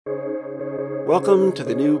Welcome to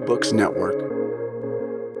the New Books Network.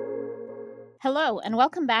 Hello, and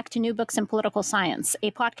welcome back to New Books in Political Science, a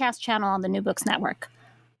podcast channel on the New Books Network.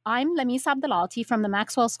 I'm Lamis Abdelalti from the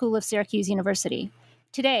Maxwell School of Syracuse University.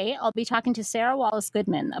 Today, I'll be talking to Sarah Wallace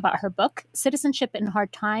Goodman about her book, Citizenship in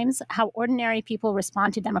Hard Times: How Ordinary People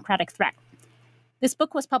Respond to Democratic Threat. This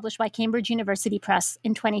book was published by Cambridge University Press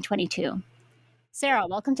in 2022. Sarah,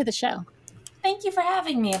 welcome to the show. Thank you for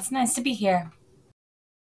having me. It's nice to be here.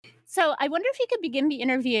 So I wonder if you could begin the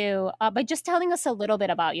interview by just telling us a little bit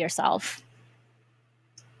about yourself.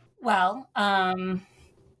 Well, I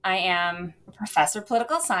am a professor of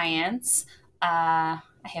political science. I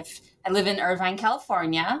live in Irvine,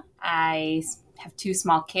 California. I have two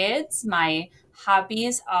small kids. My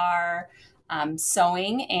hobbies are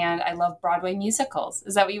sewing, and I love Broadway musicals.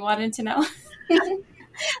 Is that what you wanted to know?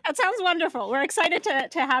 That sounds wonderful. We're excited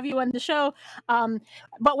to have you on the show.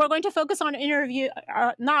 But we're going to focus on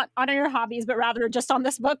not on your hobbies, but rather just on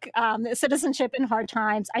this book, Citizenship in Hard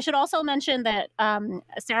Times. I should also mention that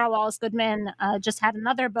Sarah Wallace Goodman just had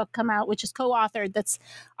another book come out, which is co-authored, that's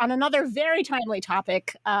on another very timely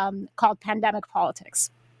topic called Pandemic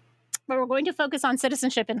Politics. But we're going to focus on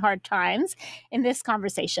Citizenship in Hard Times in this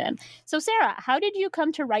conversation. So Sarah, how did you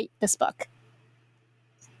come to write this book?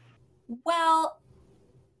 Well,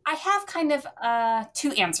 I have kind of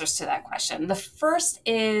two answers to that question. The first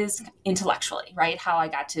is intellectually, right? How I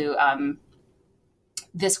got to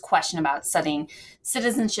this question about studying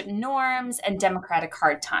citizenship norms and democratic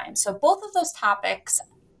hard times. So both of those topics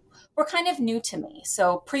were kind of new to me.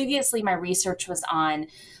 So previously, my research was on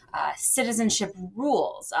citizenship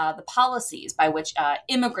rules, the policies by which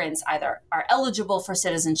immigrants either are eligible for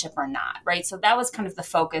citizenship or not, right? So that was kind of the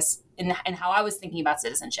focus in how I was thinking about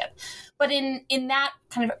citizenship. But in that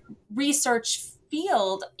kind of research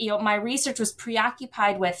field, my research was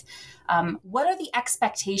preoccupied with what are the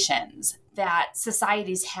expectations that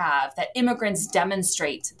societies have that immigrants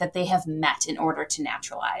demonstrate that they have met in order to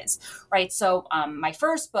naturalize, right? So my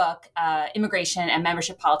first book, Immigration and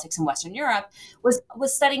Membership Politics in Western Europe, was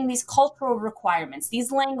studying these cultural requirements,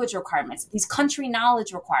 these language requirements, these country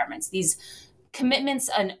knowledge requirements, these commitments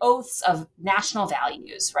and oaths of national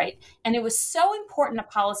values, right? And it was so important to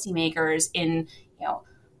policymakers in,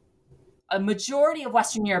 a majority of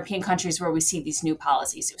Western European countries where we see these new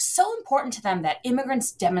policies. It was so important to them that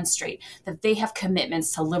immigrants demonstrate that they have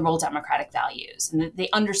commitments to liberal democratic values and that they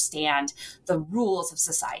understand the rules of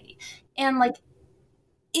society. And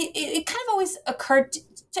it kind of always occurred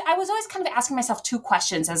I was always kind of asking myself two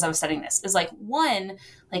questions as I was studying this. Is one,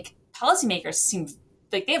 policymakers seem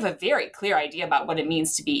like they have a very clear idea about what it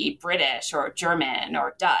means to be British or German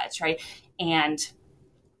or Dutch, right? And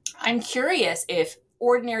I'm curious if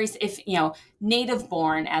native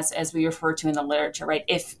born, as we refer to in the literature, right?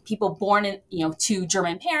 If people born to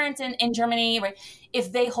German parents in Germany, right?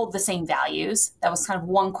 If they hold the same values. That was kind of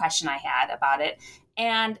one question I had about it.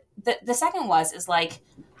 And the second is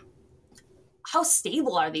how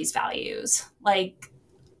stable are these values?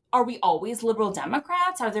 Are we always liberal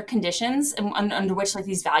Democrats? Are there conditions under which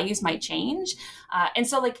these values might change? And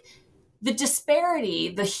so the disparity,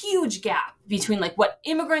 the huge gap between what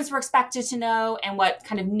immigrants were expected to know and what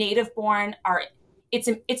kind of native born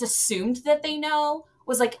it's assumed that they know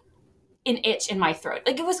was an itch in my throat.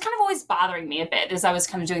 It was kind of always bothering me a bit as I was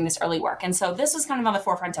kind of doing this early work. And so this was kind of on the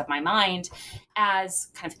forefront of my mind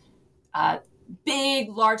as kind of big,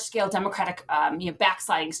 large-scale democratic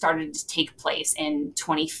backsliding started to take place in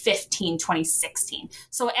 2015, 2016.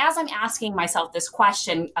 So as I'm asking myself this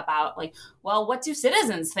question about, what do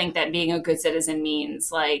citizens think that being a good citizen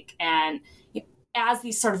means? And as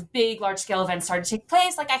these sort of big, large-scale events started to take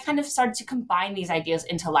place, I kind of started to combine these ideas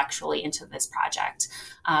intellectually into this project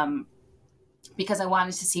because I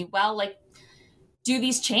wanted to see, do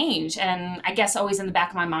these change? And I guess always in the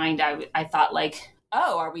back of my mind, I thought,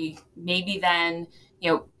 are we maybe then,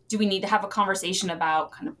 do we need to have a conversation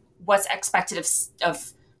about kind of what's expected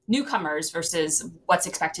of newcomers versus what's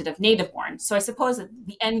expected of native born? So I suppose that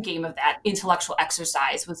the end game of that intellectual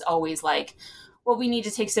exercise was always we need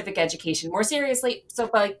to take civic education more seriously. So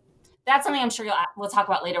that's something I'm sure we'll talk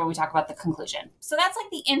about later when we talk about the conclusion. So that's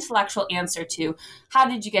the intellectual answer to how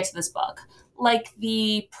did you get to this book?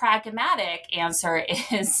 The pragmatic answer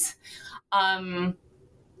is,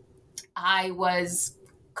 I was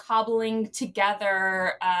cobbling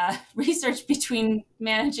together research between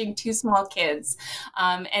managing two small kids.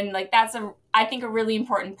 And that's I think a really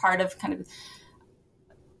important part of kind of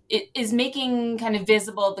it is making kind of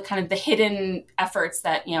visible the hidden efforts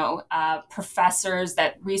that, professors,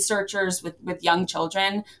 that researchers with young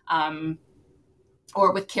children,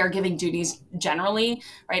 or with caregiving duties generally,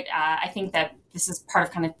 right? I think that this is part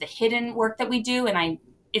of kind of the hidden work that we do. And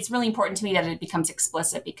it's really important to me that it becomes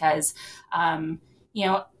explicit because, you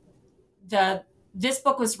know, this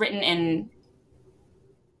book was written in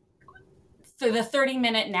the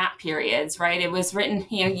 30-minute nap periods, right? It was written,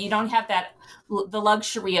 you know, you don't have the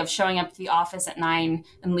luxury of showing up to the office at 9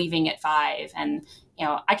 and leaving at 5. And, you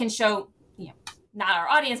know, I can show, you know, not our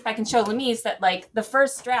audience, but I can show Lamise that like the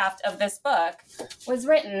first draft of this book was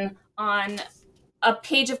written on a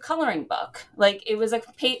page of coloring book. Like it was a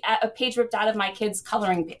page ripped out of my kid's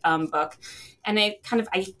coloring book. And I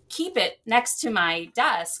keep it next to my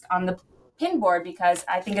desk on the pin board because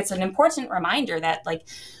I think it's an important reminder that like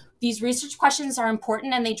these research questions are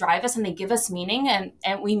important and they drive us and they give us meaning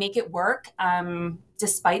and we make it work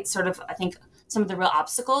despite sort of, I think, some of the real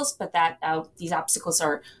obstacles, but that these obstacles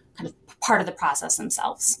are kind of part of the process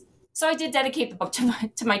themselves. So I did dedicate the book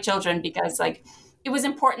to my children because like it was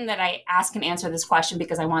important that I ask and answer this question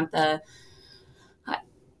because I want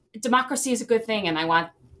democracy is a good thing and I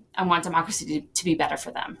want democracy to be better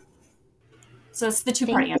for them. So it's the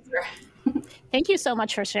two-part answer. Thank you so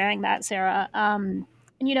much for sharing that, Sarah.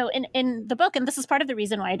 You know, in the book, and this is part of the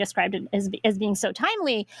reason why I described it as being so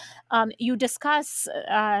timely, you discuss,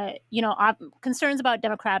 you know, concerns about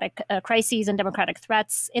democratic crises and democratic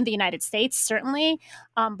threats in the United States, certainly,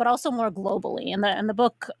 but also more globally. And the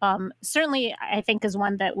book certainly, I think, is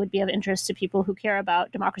one that would be of interest to people who care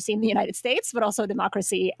about democracy in the United States, but also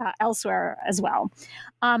democracy elsewhere as well.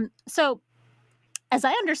 So, as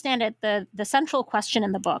I understand it, the central question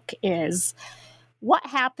in the book is, what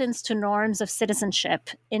happens to norms of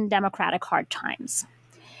citizenship in democratic hard times?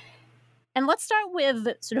 And let's start with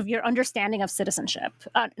sort of your understanding of citizenship.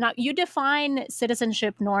 Now, you define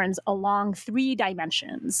citizenship norms along 3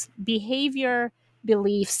 dimensions: behavior,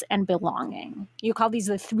 beliefs, and belonging. You call these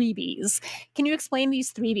the 3 Bs. Can you explain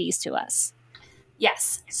these 3 Bs to us?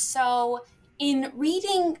 Yes. So in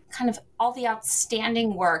reading kind of all the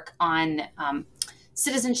outstanding work on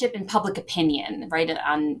citizenship and public opinion, right,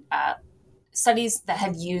 on studies that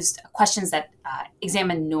have used questions that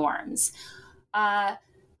examine norms. A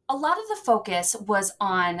lot of the focus was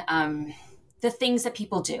on the things that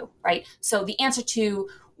people do, right? So the answer to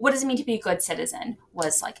what does it mean to be a good citizen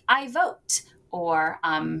was like, I vote, or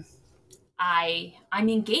I'm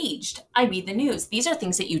engaged, I read the news. These are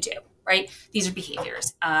things that you do, right? These are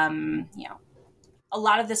behaviors. You know, a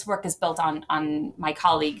lot of this work is built on my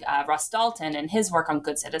colleague, Russ Dalton, and his work on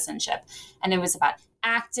good citizenship. And it was about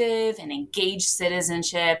active and engaged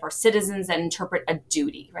citizenship, or citizens that interpret a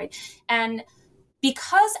duty, right? And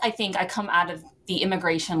because I think I come out of the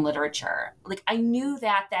immigration literature, like I knew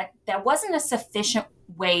that wasn't a sufficient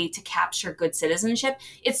way to capture good citizenship.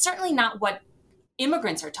 It's certainly not what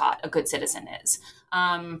immigrants are taught a good citizen is.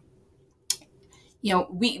 You know,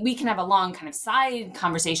 we can have a long kind of side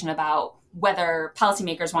conversation about whether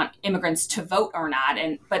policymakers want immigrants to vote or not.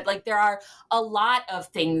 But like there are a lot of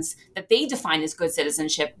things that they define as good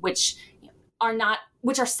citizenship, which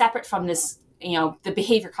are separate from this, you know, the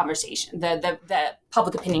behavior conversation, the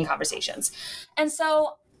public opinion conversations. And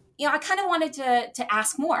so, you know, I kind of wanted to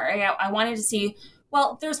ask more. I wanted to see,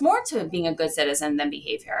 well, there's more to being a good citizen than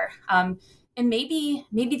behavior. And maybe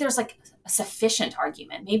there's like a sufficient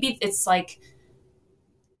argument. Maybe it's like,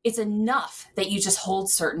 it's enough that you just hold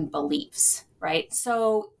certain beliefs, right?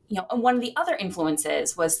 So, you know, and one of the other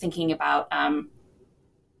influences was thinking about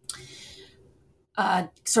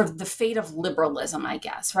sort of the fate of liberalism, I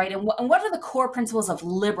guess, right? And what are the core principles of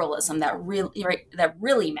liberalism that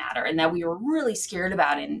really matter, and that we were really scared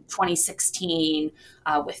about in 2016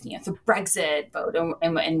 with, you know, the Brexit vote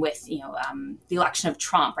and with, you know, the election of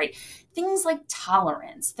Trump, right? Things like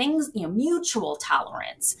tolerance, things, you know, mutual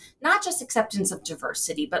tolerance, not just acceptance of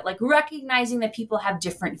diversity, but like recognizing that people have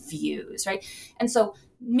different views, right? And so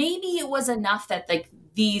maybe it was enough that like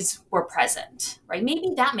these were present, right?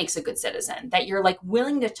 Maybe that makes a good citizen, that you're like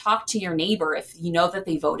willing to talk to your neighbor if you know that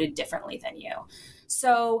they voted differently than you.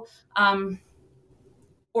 So,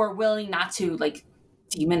 or willing not to like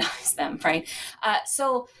demonize them, right?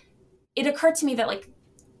 So it occurred to me that like,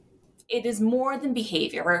 it is more than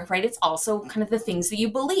behavior, right? It's also kind of the things that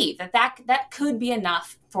you believe, that could be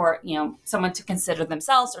enough for, you know, someone to consider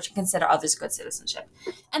themselves or to consider others good citizenship.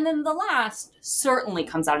 And then the last certainly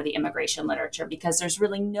comes out of the immigration literature, because there's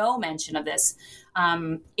really no mention of this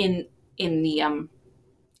in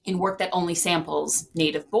work that only samples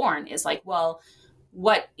native born. Is like, well,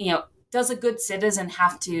 what, you know, does a good citizen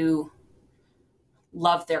have to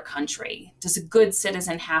love their country? Does a good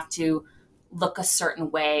citizen have to look a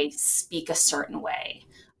certain way, speak a certain way?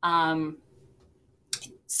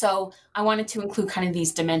 So I wanted to include kind of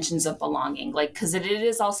these dimensions of belonging, like, because it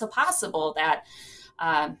is also possible that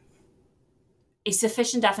a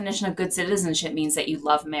sufficient definition of good citizenship means that you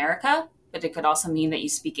love America, but it could also mean that you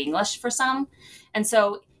speak English for some. And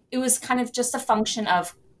so it was kind of just a function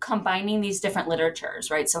of combining these different literatures,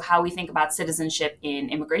 right? So how we think about citizenship in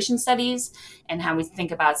immigration studies and how we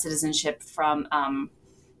think about citizenship from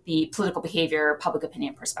the political behavior, public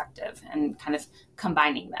opinion perspective, and kind of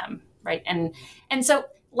combining them, right? And so,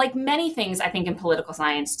 like many things, I think in political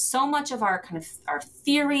science, so much of our kind of our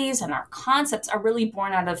theories and our concepts are really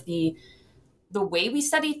born out of the way we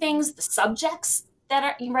study things, the subjects that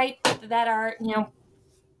are right, that are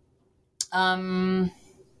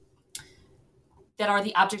that are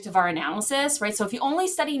the object of our analysis, right? So if you only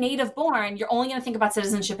study native born, you're only going to think about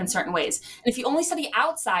citizenship in certain ways. And if you only study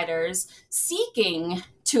outsiders seeking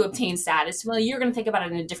to obtain status, well, you're going to think about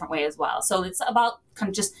it in a different way as well. So it's about kind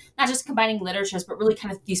of just not just combining literatures, but really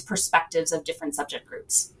kind of these perspectives of different subject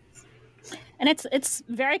groups. And it's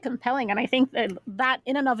very compelling. And I think that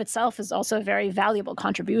in and of itself is also a very valuable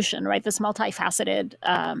contribution, right? This multifaceted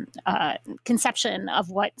conception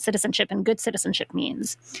of what citizenship and good citizenship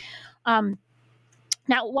means.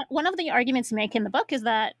 Now, one of the arguments you make in the book is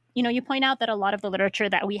that, you point out that a lot of the literature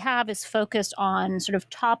that we have is focused on sort of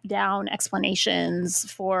top-down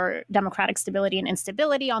explanations for democratic stability and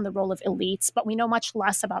instability, on the role of elites, but we know much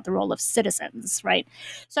less about the role of citizens, right?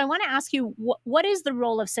 So I want to ask you, what is the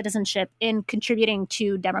role of citizenship in contributing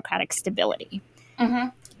to democratic stability? Mm-hmm.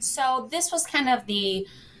 So this was kind of the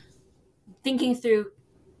thinking through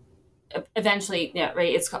eventually,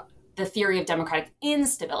 right? It's called the theory of democratic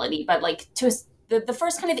instability, but like the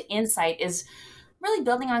first kind of insight is really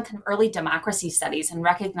building on kind of early democracy studies and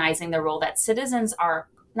recognizing the role that citizens are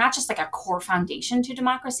not just like a core foundation to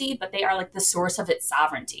democracy, but they are like the source of its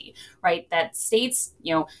sovereignty, right? That states,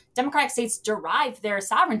 democratic states derive their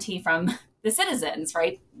sovereignty from the citizens,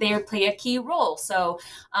 right? They play a key role. So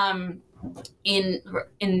in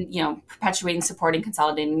perpetuating, supporting,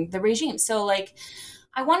 consolidating the regime. So like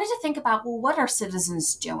I wanted to think about, well, what are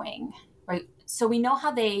citizens doing, right? So we know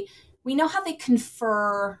how they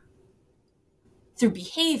confer through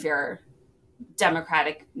behavior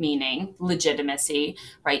democratic meaning, legitimacy,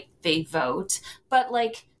 right? They vote, but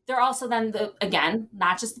like they're also then again,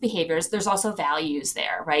 not just the behaviors, there's also values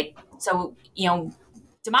there, right? So,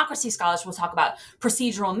 democracy scholars will talk about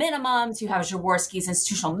procedural minimums. You have Jaworski's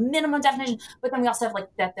institutional minimum definition, but then we also have like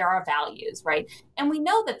that there are values, right? And we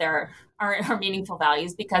know that there are meaningful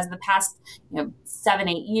values because the past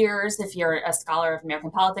 7-8 years, if you're a scholar of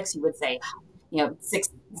American politics, you would say, since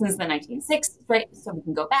the 1960s, right? So we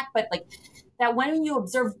can go back, but like that when you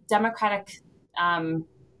observe democratic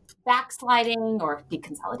backsliding or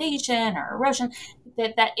deconsolidation or erosion,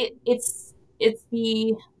 it's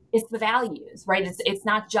the values, right? It's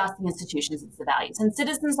not just the institutions, it's the values. And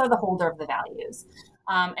citizens are the holder of the values.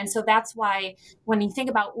 And so that's why when you think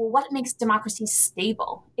about, well, what makes democracy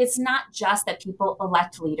stable? It's not just that people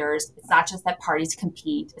elect leaders. It's not just that parties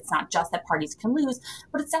compete. It's not just that parties can lose,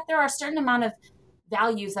 but it's that there are a certain amount of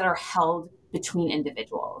values that are held between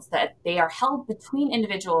individuals, that they are held between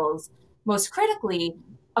individuals, most critically,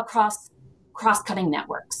 across cross-cutting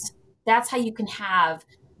networks. That's how you can have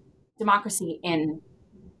democracy in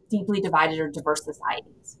deeply divided or diverse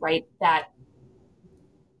societies, right? That,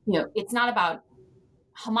 it's not about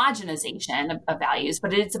homogenization of values,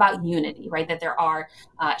 but it's about unity, right? That there are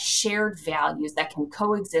shared values that can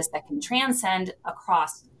coexist, that can transcend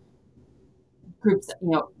across groups,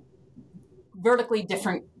 vertically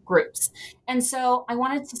different groups. And so I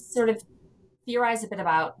wanted to sort of theorize a bit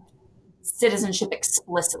about citizenship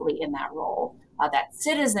explicitly in that role, that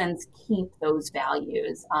citizens keep those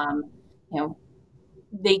values,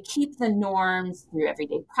 they keep the norms through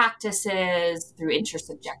everyday practices, through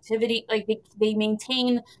intersubjectivity, like they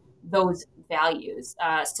maintain those values.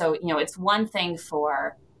 So, it's one thing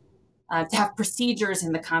for to have procedures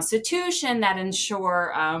in the Constitution that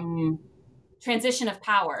ensure transition of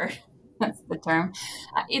power. That's the term.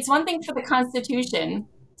 It's one thing for the Constitution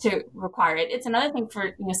to require it. It's another thing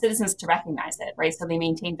for citizens to recognize it, right? So they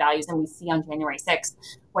maintain values, and we see on January 6th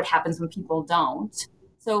what happens when people don't.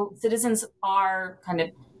 So citizens are kind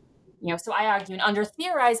of, so I argue an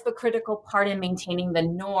under-theorized but critical part in maintaining the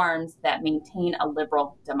norms that maintain a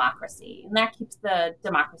liberal democracy. And that keeps the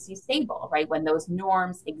democracy stable, right? When those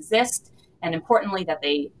norms exist, and importantly, that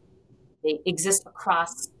they exist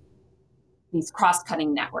across these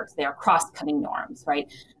cross-cutting networks. They are cross-cutting norms,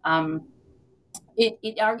 right?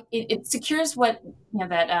 It secures what,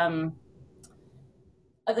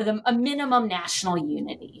 a minimum national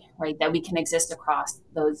unity, right? That we can exist across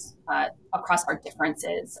those, across our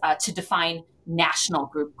differences to define national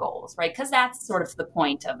group goals, right? Because that's sort of the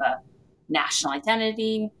point of a national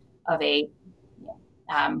identity, of a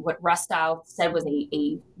what Rustow said was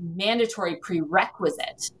a mandatory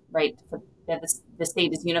prerequisite, right, that the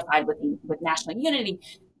state is unified with national unity,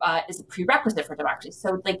 is a prerequisite for democracy.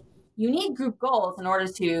 So, like, you need group goals in order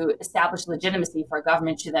to establish legitimacy for a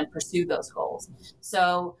government to then pursue those goals.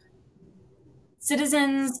 So,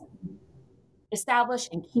 citizens establish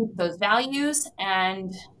and keep those values,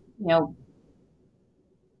 and, not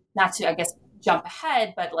to, I guess, jump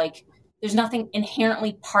ahead, but like, there's nothing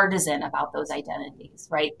inherently partisan about those identities,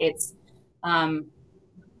 right? It's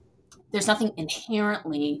there's nothing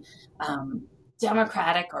inherently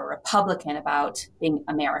Democratic or Republican about being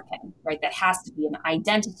American, right? That has to be an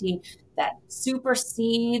identity that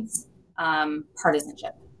supersedes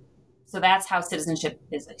partisanship. So that's how citizenship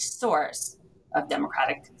is a source of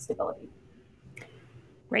democratic stability.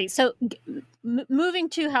 Right. So moving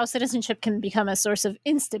to how citizenship can become a source of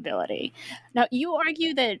instability. Now, you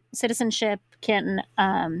argue that citizenship can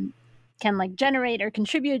like generate or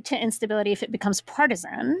contribute to instability if it becomes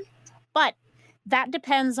partisan, but that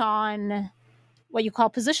depends on what you call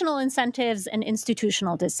positional incentives and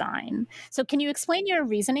institutional design. So can you explain your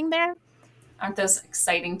reasoning there? Aren't those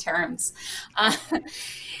exciting terms?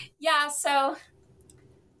 Yeah. So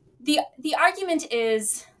the argument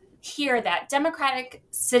is here that democratic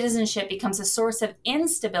citizenship becomes a source of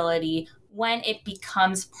instability when it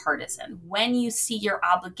becomes partisan, when you see your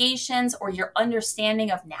obligations or your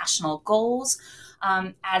understanding of national goals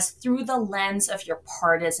as through the lens of your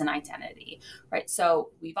partisan identity, right?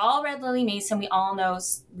 So we've all read Lily Mason. We all know,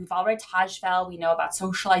 we've all read Tajfel. We know about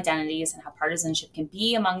social identities and how partisanship can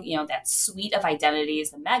be among, that suite of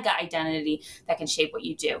identities, the mega identity that can shape what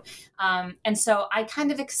you do. And so I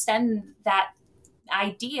kind of extend that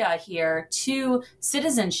idea here to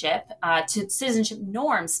citizenship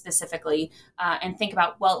norms specifically, and think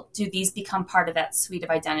about, well, do these become part of that suite of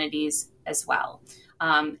identities as well?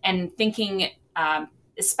 And thinking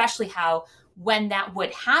especially how when that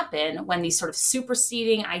would happen, when these sort of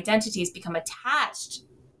superseding identities become attached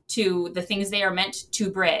to the things they are meant to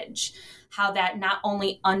bridge, how that not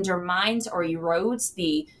only undermines or erodes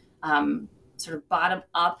the sort of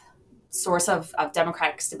bottom-up source of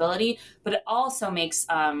democratic stability, but it also makes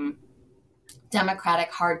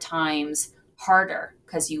democratic hard times harder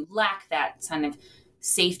because you lack that kind of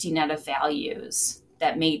safety net of values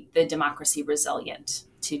that made the democracy resilient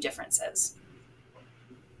to differences.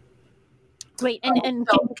 Great. And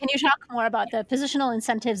can you talk more about the positional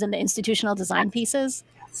incentives and the institutional design pieces?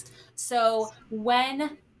 So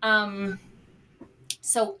when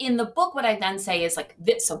so in the book, what I then say is like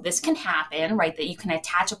this, so this can happen, right? That you can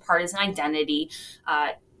attach a partisan identity,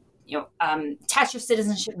 attach your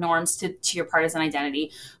citizenship norms to your partisan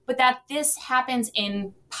identity, but that this happens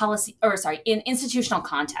in in institutional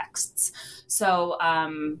contexts. So,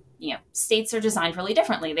 states are designed really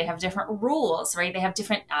differently. They have different rules, right? They have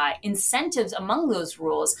different incentives among those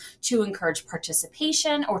rules to encourage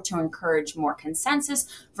participation or to encourage more consensus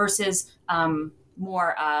versus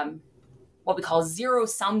more what we call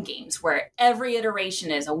zero-sum games, where every iteration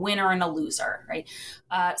is a winner and a loser, right?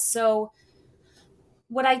 So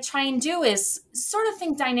what I try and do is sort of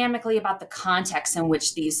think dynamically about the context in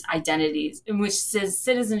which these identities, in which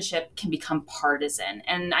citizenship can become partisan.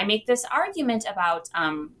 And I make this argument about,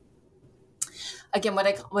 again,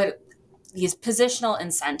 what these positional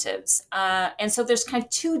incentives. And so there's kind of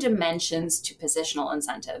two dimensions to positional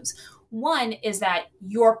incentives. One is that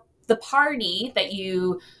the party that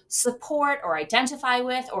you support or identify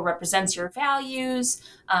with or represents your values,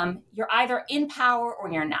 you're either in power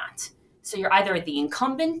or you're not. So you're either the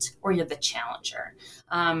incumbent or you're the challenger.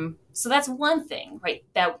 So that's one thing, right?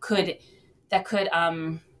 That could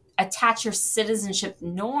attach your citizenship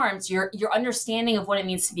norms, your understanding of what it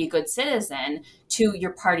means to be a good citizen, to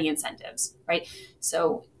your party incentives, right?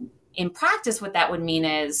 So in practice, what that would mean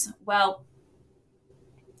is, well,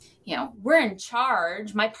 we're in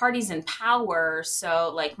charge, my party's in power, so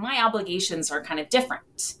like my obligations are kind of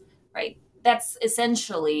different, right? That's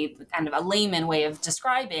essentially kind of a layman way of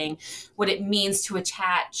describing what it means to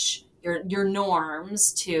attach your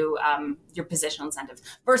norms to your positional incentives.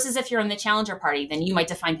 Versus if you're in the challenger party, then you might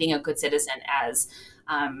define being a good citizen as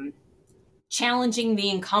challenging the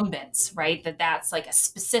incumbents, right? That's like a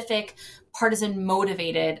specific partisan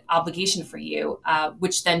motivated obligation for you,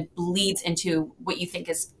 which then bleeds into what you think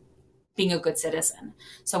is being a good citizen.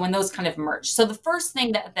 So when those kind of merge. So the first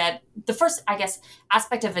thing the first, I guess,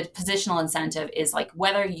 aspect of a positional incentive is like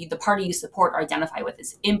whether the party you support or identify with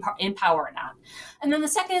is in power or not. And then the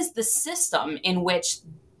second is the system in which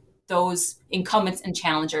those incumbents and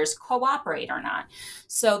challengers cooperate or not.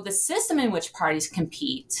 So the system in which parties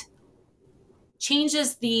compete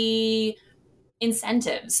changes the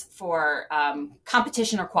incentives for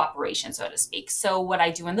competition or cooperation, so to speak. So what I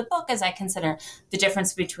do in the book is I consider the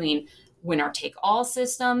difference between winner-take-all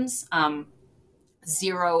systems,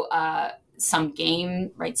 zero sum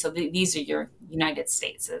game, right? So these are your United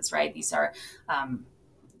States, right? These are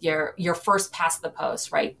your first past the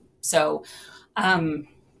post, right? So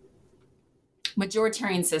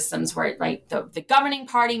majoritarian systems where, right, the governing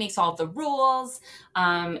party makes all of the rules,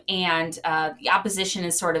 and the opposition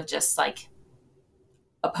is sort of just like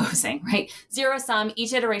opposing, right? Zero sum,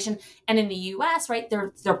 each iteration. And in the US, right,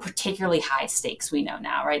 they're particularly high stakes, we know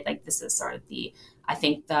now, right? Like this is sort of I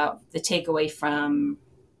think the takeaway from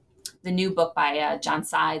the new book by John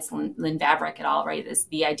Sides, Lynn Vavreck et al., right, is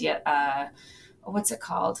the idea, what's it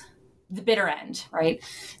called? The bitter end, right?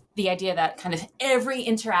 The idea that kind of every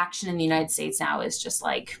interaction in the United States now is just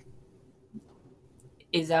like,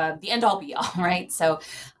 is the end all be all, right? So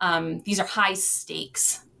these are high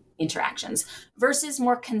stakes interactions versus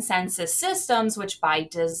more consensus systems, which by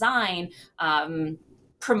design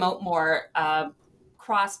promote more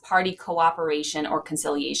cross-party cooperation or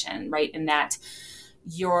conciliation, right? In that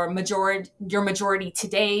your majority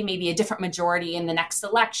today may be a different majority in the next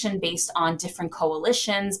election based on different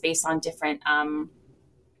coalitions, based on different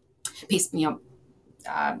regional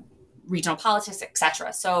politics,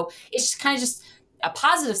 etc. So it's just kind of just a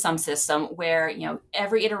positive sum system where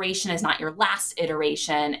every iteration is not your last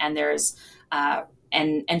iteration, and there's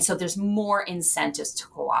and so there's more incentives to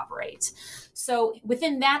cooperate. So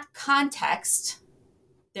within that context,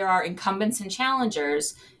 there are incumbents and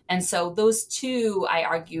challengers, and so those two, I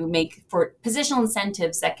argue, make for positional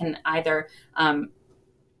incentives that can either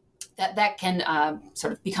that can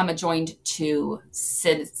sort of become adjoined to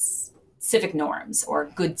civic norms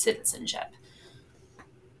or good citizenship.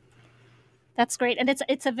 That's great. And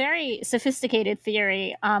it's a very sophisticated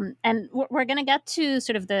theory. And we're going to get to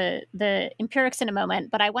sort of the empirics in a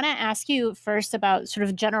moment, but I want to ask you first about sort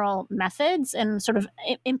of general methods and sort of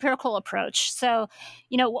empirical approach. So,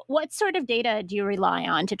 what sort of data do you rely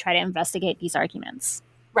on to try to investigate these arguments?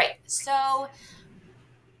 Right. So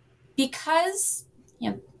because,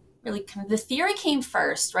 really kind of the theory came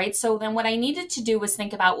first, right? So then what I needed to do was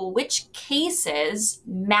think about, well, which cases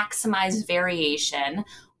maximize variation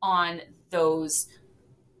on those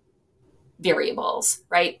variables,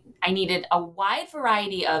 right? I needed a wide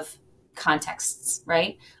variety of contexts,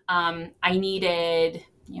 right? I needed,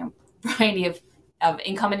 variety of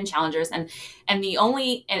incumbent and challengers, and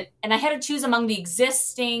I had to choose among the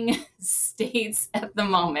existing states at the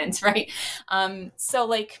moment, right? So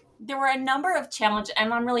like there were a number of challenges,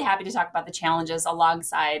 and I'm really happy to talk about the challenges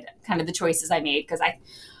alongside kind of the choices I made, because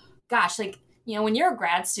when you're a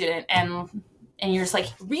grad student and you're just like,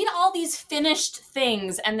 read all these finished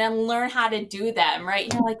things and then learn how to do them,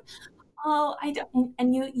 right? You're like, oh, I don't,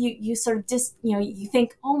 and you sort of you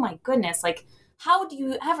think, oh my goodness, like how do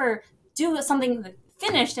you ever do something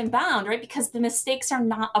finished and bound, right? Because the mistakes are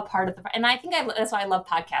not a part of and I think that's why I love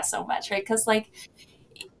podcasts so much, right? Because like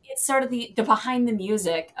it's sort of the behind the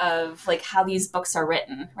music of like how these books are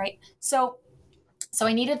written, right? So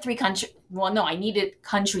I needed I needed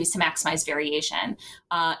countries to maximize variation.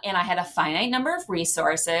 And I had a finite number of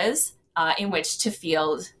resources in which to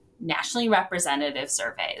field nationally representative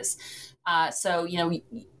surveys. So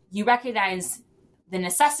you recognize the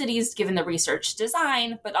necessities given the research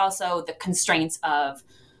design, but also the constraints of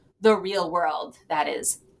the real world. That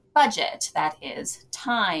is budget, that is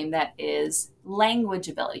time, that is language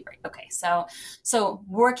ability. Right? Okay, so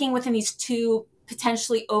working within these two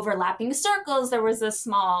potentially overlapping circles, there was a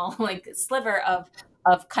small like sliver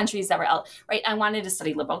of countries that were right. I wanted to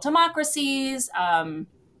study liberal democracies. I'm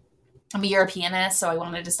a Europeanist, so I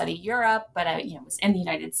wanted to study Europe, but I was in the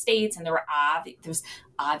United States, and there was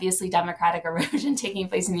obviously democratic erosion taking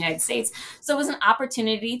place in the United States. So it was an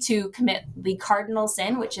opportunity to commit the cardinal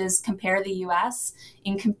sin, which is compare the U.S.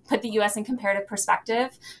 Put the U.S. in comparative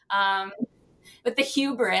perspective. With the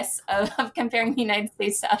hubris of comparing the United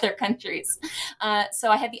States to other countries. So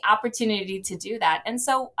I had the opportunity to do that. And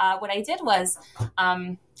so what I did was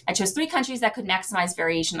I chose 3 countries that could maximize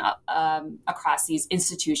variation across these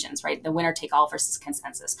institutions, right? The winner take all versus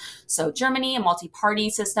consensus. So Germany, a multi-party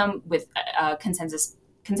system with a consensus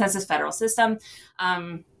federal system.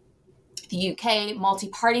 The UK,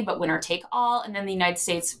 multi-party, but winner take all. And then the United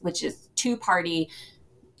States, which is 2-party,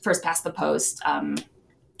 first past the post,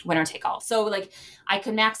 winner take all. So like I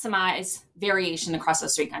could maximize variation across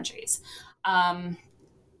those 3 countries.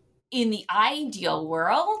 In the ideal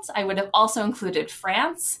world, I would have also included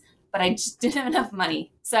France, but I just didn't have enough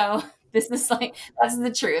money. So this is that's the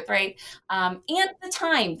truth, right? And the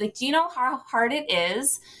time, like, do you know how hard it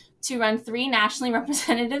is to run 3 nationally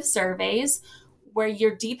representative surveys where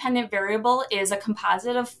your dependent variable is a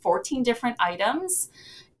composite of 14 different items,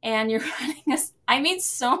 and you're running I made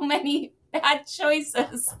so many bad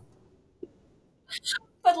choices.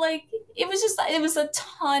 But like, it was a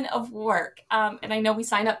ton of work. And I know we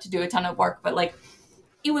signed up to do a ton of work, but like,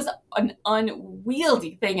 it was an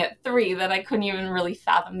unwieldy thing at 3 that I couldn't even really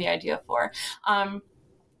fathom the idea for. And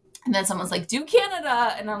then someone's like, do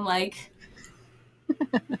Canada. And I'm like,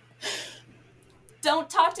 don't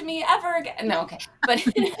talk to me ever again. No, okay. But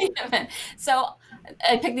so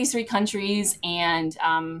I picked these 3 countries, and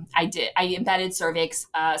I embedded survey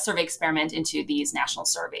experiment into these national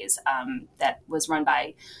surveys that was run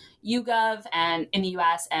by YouGov and in the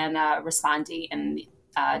US and Respondi in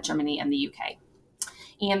Germany and the UK.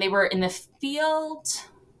 And they were in the field.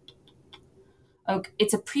 Oh,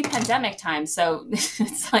 it's a pre-pandemic time, so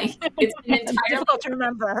it's like it's an entire difficult to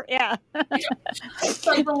remember. Yeah.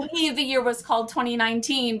 So I believe the year was called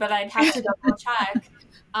 2019, but I'd have to double check.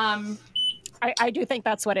 I do think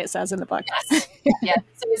that's what it says in the book. Yes. Yeah.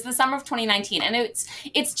 So it's the summer of 2019, and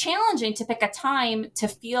it's challenging to pick a time to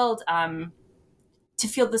field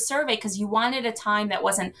the survey, because you wanted a time that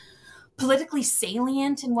wasn't politically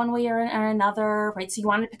salient in one way or another, right? So you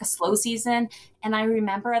wanted to pick a slow season. And I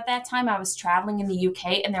remember at that time I was traveling in the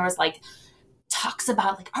UK, and there was like talks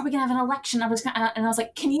about like, are we gonna have an election? And I was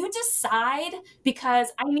like, can you decide? Because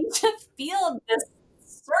I need to field this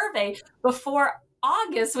survey before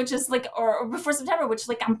August, which is like, or before September, which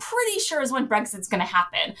like I'm pretty sure is when Brexit's gonna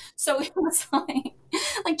happen. So it was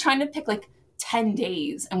like trying to pick like 10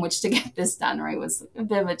 days in which to get this done, right, was a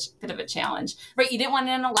bit of a challenge, right? You didn't want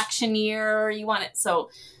an election year, you want it.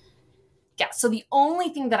 So yeah, so the only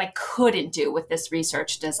thing that I couldn't do with this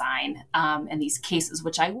research design and these cases,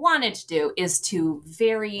 which I wanted to do, is to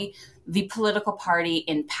vary the political party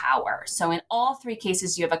in power. So in all 3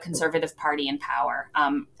 cases, you have a conservative party in power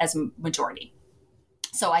as a majority.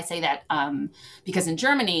 So I say that because in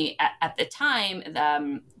Germany at the time,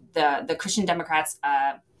 the Christian Democrats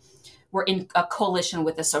were in a coalition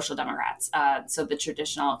with the Social Democrats, so the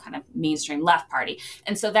traditional kind of mainstream left party.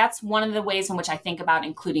 And so that's one of the ways in which I think about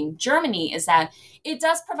including Germany, is that it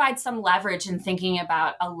does provide some leverage in thinking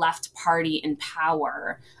about a left party in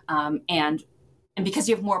power. And because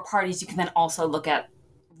you have more parties, you can then also look at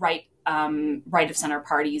right of center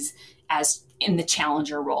parties as in the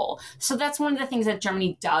challenger role. So that's one of the things that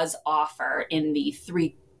Germany does offer in the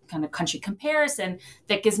 3 kind of country comparison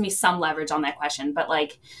that gives me some leverage on that question. But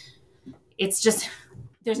like, it's just,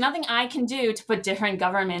 there's nothing I can do to put different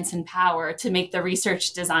governments in power to make the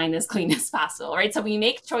research design as clean as possible, right? So we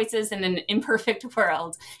make choices in an imperfect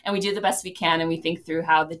world, and we do the best we can, and we think through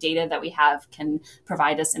how the data that we have can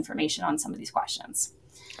provide us information on some of these questions.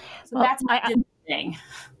 So well, that's my thing.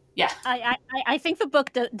 Yeah, I think the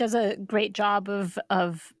book does a great job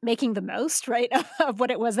of making the most, right, of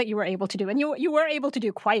what it was that you were able to do, and you were able to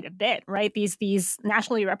do quite a bit, right? These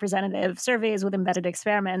nationally representative surveys with embedded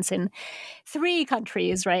experiments in 3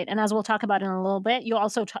 countries, right? And as we'll talk about in a little bit, you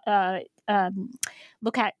also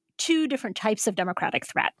look at 2 different types of democratic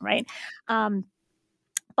threat, right?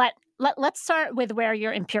 But let's start with where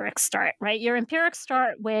your empirics start, right? Your empirics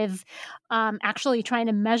start with actually trying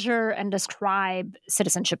to measure and describe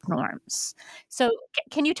citizenship norms. So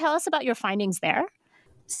can you tell us about your findings there?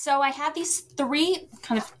 So I had these 3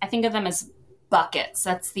 kind of, I think of them as buckets.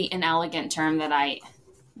 That's the inelegant term that I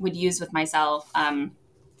would use with myself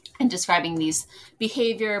in describing these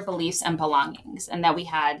behavior, beliefs, and belongings. And that we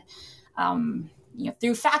had,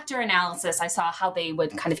 through factor analysis, I saw how they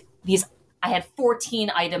would kind of, I had 14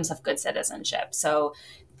 items of good citizenship. So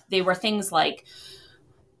they were things like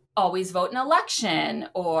always vote in election,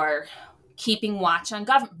 or keeping watch on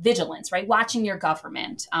vigilance, right? Watching your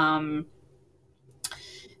government,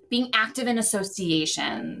 being active in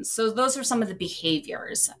associations. So those are some of the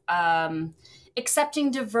behaviors. Accepting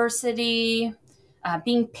diversity,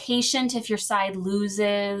 being patient if your side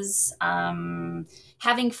loses,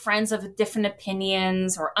 having friends of different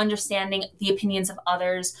opinions, or understanding the opinions of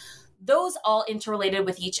others. Those all interrelated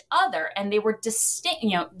with each other, and they were distinct,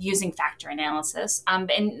 using factor analysis,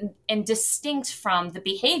 and distinct from the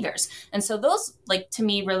behaviors. And so those, like, to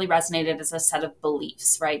me, really resonated as a set of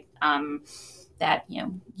beliefs, right? That,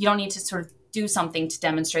 you don't need to sort of do something to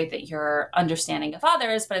demonstrate that you're understanding of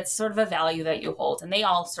others, but it's sort of a value that you hold, and they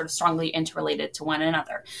all sort of strongly interrelated to one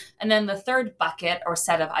another. And then the third bucket or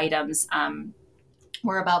set of items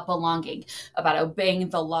were about belonging, about obeying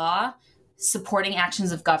the law, supporting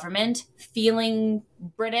actions of government, feeling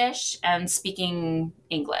British, and speaking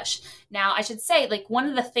English. Now, I should say, like, one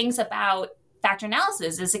of the things about factor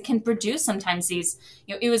analysis is it can produce sometimes these,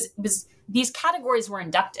 it was these categories were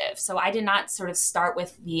inductive. So I did not sort of start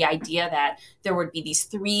with the idea that there would be these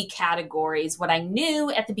 3 categories. What I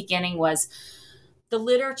knew at the beginning was the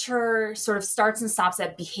literature sort of starts and stops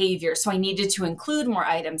at behavior. So I needed to include more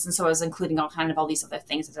items. And so I was including all these other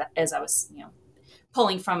things as I was,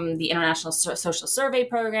 pulling from the International Social Survey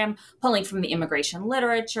Program, pulling from the immigration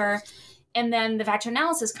literature. And then the factor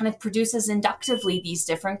analysis kind of produces inductively these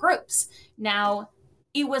different groups. Now,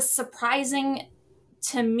 it was surprising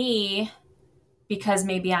to me, because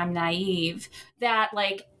maybe I'm naive, that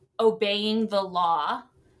like obeying the law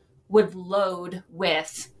would load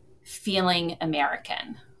with feeling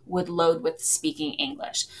American, would load with speaking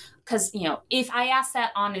English. Because, if I ask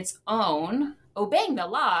that on its own, obeying the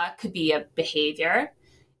law could be a behavior.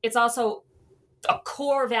 It's also a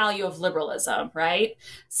core value of liberalism, right?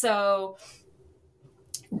 So,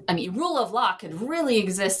 rule of law could really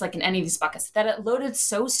exist like in any of these buckets, that it loaded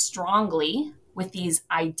so strongly with these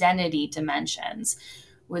identity dimensions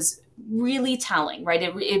was really telling, right?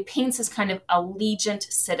 It paints this kind of allegiant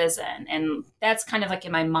citizen. And that's kind of like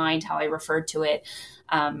in my mind how I referred to it.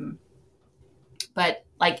 But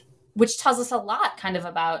like, which tells us a lot kind of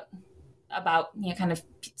about kind of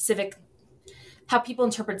civic, how people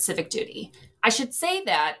interpret civic duty. I should say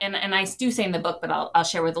that, and I do say in the book, but I'll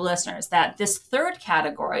share with the listeners, that this third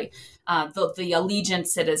category, the allegiant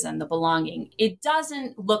citizen, the belonging, it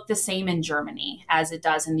doesn't look the same in Germany as it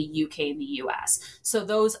does in the UK and the US. So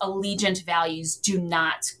those allegiant values do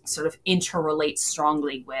not sort of interrelate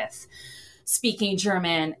strongly with speaking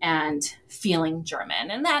German and feeling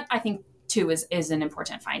German. And that, I think, too, is an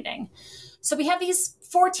important finding. So we have these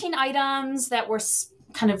 14 items that were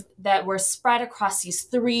spread across these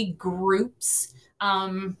 3 groups.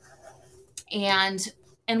 And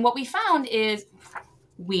what we found is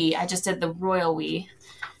I just did the royal we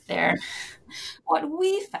there. What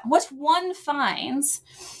one finds,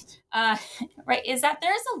 right, is that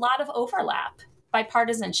there's a lot of overlap,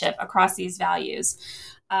 bipartisanship across these values.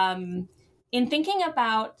 In thinking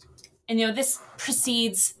about, and this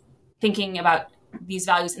precedes thinking about these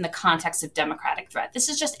values in the context of democratic threat. This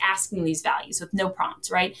is just asking these values with no prompt,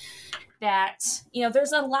 right? That,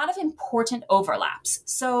 there's a lot of important overlaps.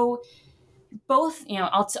 So both,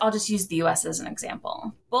 I'll just use the US as an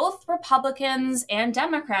example. Both Republicans and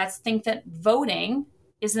Democrats think that voting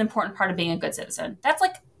is an important part of being a good citizen. That's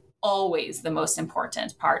like always the most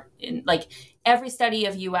important part. In like every study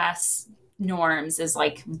of US norms is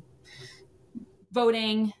like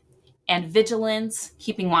voting and vigilance,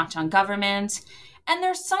 keeping watch on government. And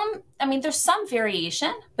there's some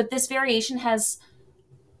variation, but this variation has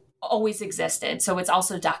always existed. So it's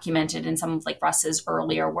also documented in some of like Russ's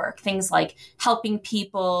earlier work, things like helping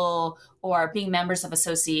people or being members of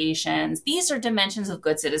associations. These are dimensions of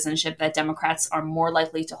good citizenship that Democrats are more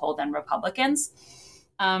likely to hold than Republicans.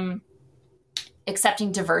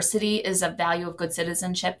 Accepting diversity is a value of good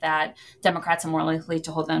citizenship that Democrats are more likely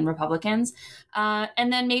to hold than Republicans.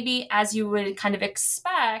 And then maybe, as you would kind of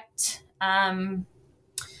expect,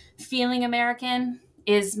 feeling American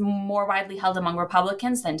is more widely held among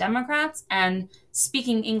Republicans than Democrats, and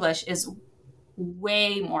speaking English is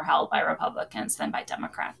way more held by Republicans than by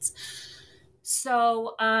Democrats.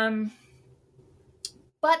 So,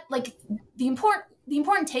 but like the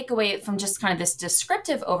important takeaway from just kind of this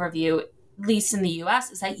descriptive overview, at least in the US,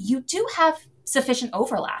 is that you do have sufficient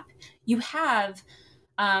overlap. You have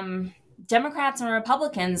Democrats and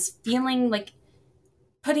Republicans feeling like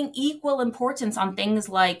putting equal importance on things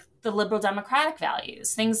like the liberal democratic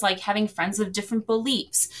values, things like having friends of different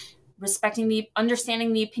beliefs,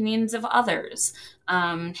 understanding the opinions of others,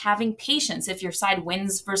 having patience if your side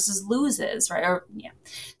wins versus loses, right?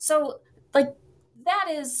 So like that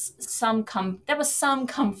was some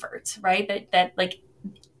comfort, right? That like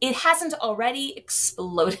it hasn't already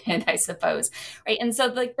exploded, I suppose, right? And so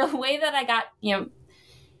like the way that I got,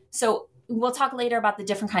 so we'll talk later about the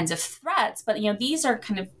different kinds of threats, but these are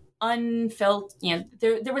kind of unfiltered.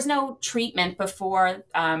 There was no treatment before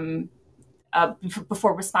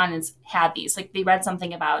respondents had these. Like they read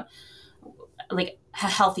something about like a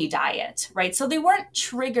healthy diet, right? So they weren't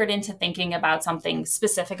triggered into thinking about something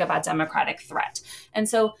specific about democratic threat. And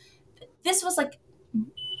so this was like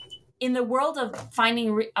in the world of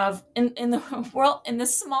in the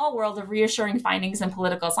small world of reassuring findings in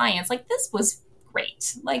political science, like this was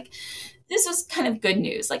great. Like this was kind of good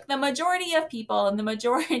news. Like the majority of people and the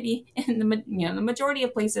majority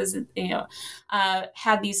of places,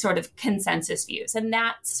 had these sort of consensus views, and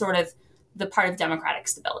that's sort of the part of democratic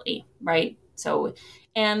stability, right? So,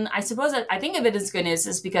 and I suppose I think of it as good news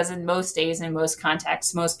is because in most days, in most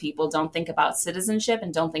contexts, most people don't think about citizenship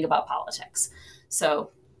and don't think about politics.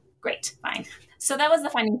 So great, fine. So that was the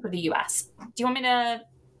finding for the US. Do you want me to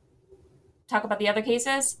talk about the other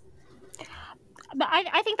cases? But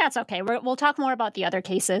I think that's okay. We'll talk more about the other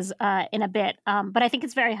cases in a bit. But I think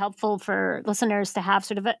it's very helpful for listeners to have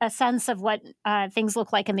sort of a sense of what things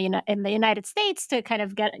look like in the United States to kind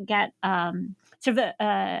of get sort of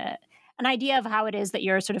an idea of how it is that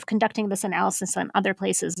you're sort of conducting this analysis in other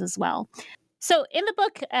places as well. So in the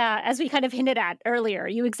book, as we kind of hinted at earlier,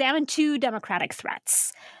 you examine two democratic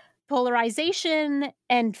threats: polarization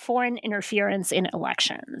and foreign interference in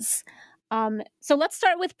elections. So let's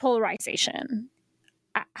start with polarization.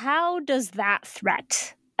 How does that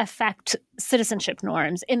threat affect citizenship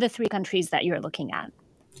norms in the three countries that you're looking at?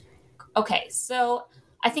 Okay, so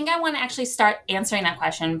I think I want to actually start answering that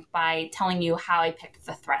question by telling you how I picked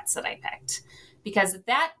the threats that I picked, because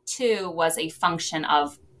that too was a function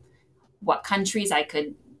of what countries I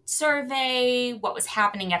could survey, what was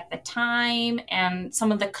happening at the time, and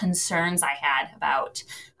some of the concerns I had about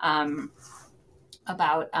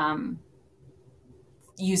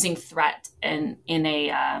using threat in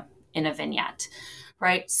a vignette,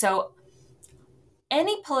 right? So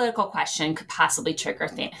any political question could possibly trigger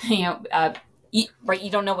right? You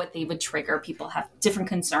don't know what they would trigger. People have different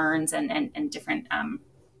concerns and different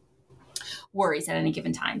worries at any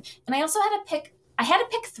given time. And I also had to pick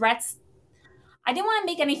threats. I didn't want to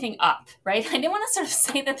make anything up, right? I didn't want to sort of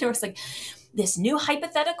say that there was like this new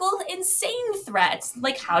hypothetical insane threat.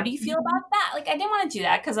 Like, how do you feel about that? Like, I didn't want to do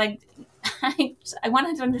that because I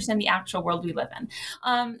wanted to understand the actual world we live in.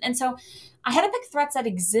 And so I had to pick threats that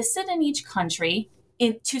existed in each country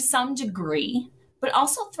to some degree, but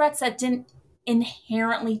also threats that didn't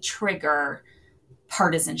inherently trigger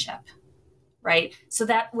partisanship, right? So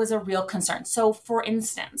that was a real concern. So for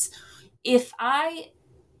instance, if I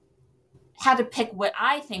had to pick what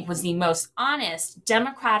I think was the most honest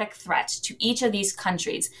democratic threat to each of these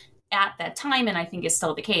countries at that time, and I think is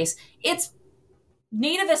still the case, it's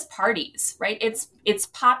nativist parties, right? It's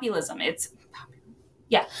populism. It's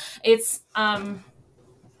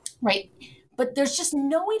right. But there's just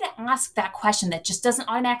no way to ask that question that just doesn't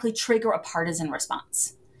automatically trigger a partisan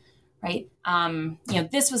response, right?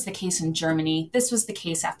 This was the case in Germany. This was the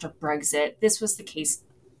case after Brexit. This was the case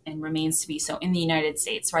and remains to be so in the United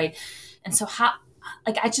States, right? And so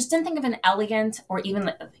I just didn't think of an elegant or even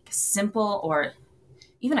like a simple or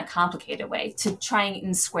even a complicated way to try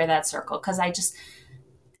and square that circle, because I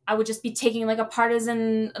would just be taking like a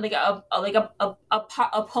partisan, like a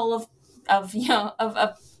poll of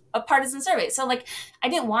a partisan survey. So like, I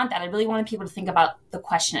didn't want that. I really wanted people to think about the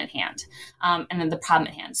question at hand, and then the problem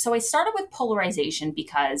at hand. So I started with polarization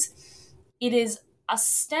because it is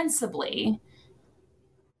ostensibly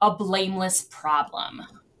a blameless problem.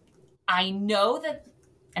 I know that,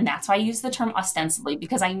 and that's why I use the term ostensibly,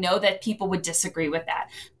 because I know that people would disagree with that.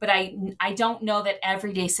 But I don't know that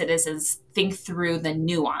everyday citizens think through the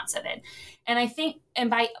nuance of it. And I think, and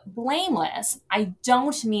by blameless, I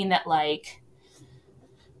don't mean that like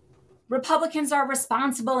Republicans are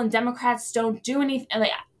responsible and Democrats don't do anything.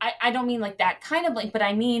 Like, I don't mean like that kind of like, but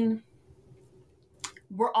I mean,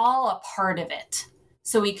 we're all a part of it.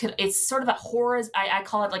 So it's sort of I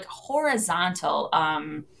call it like a horizontal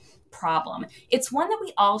problem. It's one that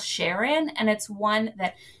we all share in, and it's one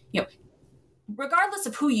that, regardless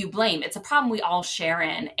of who you blame, it's a problem we all share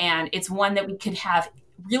in, and it's one that we could have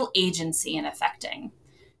real agency in affecting.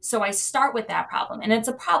 So I start with that problem, and it's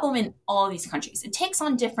a problem in all these countries. It takes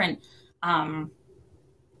on different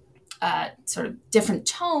sort of different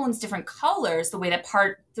tones, different colors, the way that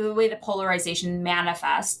polarization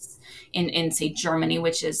manifests in say Germany,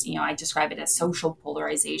 which is, I describe it as social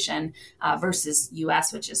polarization, versus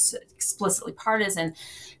US, which is explicitly partisan.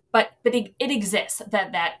 But it exists,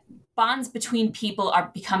 that bonds between people are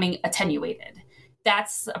becoming attenuated.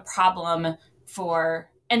 That's a problem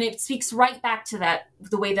and it speaks right back to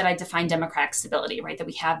the way that I define democratic stability, right? That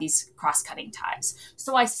we have these cross-cutting ties.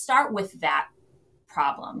 So I start with that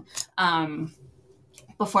problem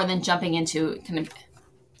before then jumping into kind of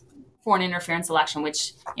foreign interference election,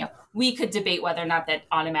 which, we could debate whether or not that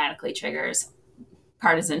automatically triggers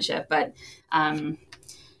partisanship. But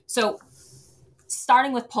so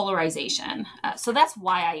starting with polarization. So that's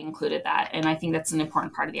why I included that. And I think that's an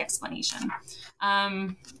important part of the explanation.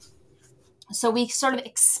 So we sort of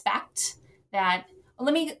expect that.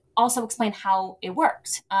 Let me also explain how it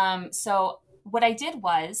works. So what I did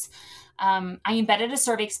was I embedded a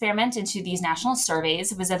survey experiment into these national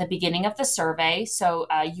surveys. It was at the beginning of the survey. So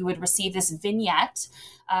you would receive this vignette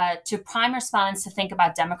to prime respondents to think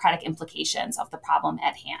about democratic implications of the problem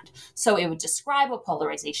at hand. So it would describe what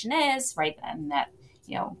polarization is, right? And that,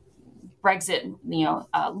 Brexit,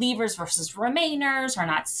 leavers versus remainers are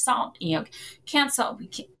not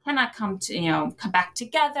cannot come back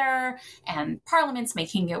together, and Parliament's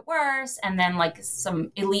making it worse, and then like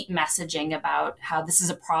some elite messaging about how this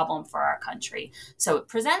is a problem for our country. So it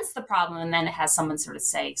presents the problem, and then it has someone sort of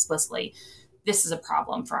say explicitly, this is a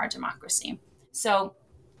problem for our democracy. So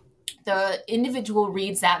the individual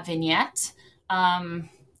reads that vignette, and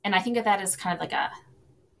I think of that as kind of like a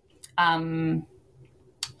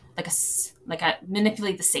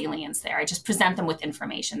manipulate the salience there. I just present them with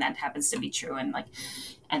information that happens to be true and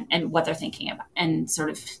what they're thinking about, and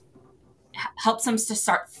sort of helps them to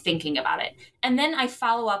start thinking about it. And then I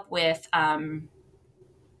follow up with like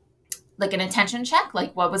an attention check,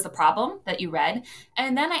 like what was the problem that you read?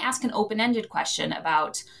 And then I ask an open-ended question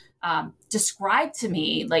about describe to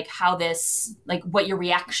me like how this, like what your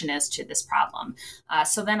reaction is to this problem.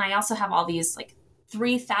 So then I also have all these like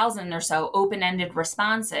 3,000 or so open-ended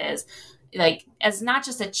responses, like as not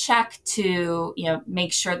just a check to,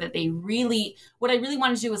 make sure that what I really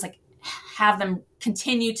wanted to do was like have them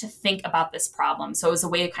continue to think about this problem. So it was a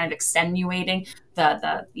way of kind of extenuating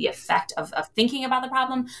the effect of thinking about the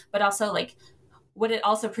problem, but also like what it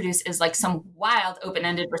also produced is like some wild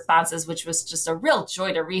open-ended responses, which was just a real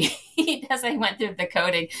joy to read as I went through the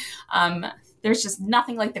coding. There's just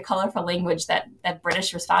nothing like the colorful language that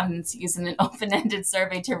British respondents use in an open-ended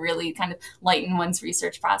survey to really kind of lighten one's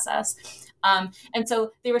research process. And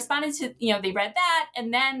so they responded to, they read that,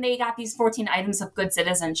 and then they got these 14 items of good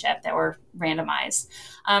citizenship that were randomized.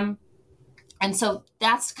 And so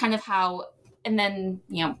that's kind of how, and then,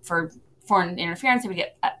 for foreign interference, they would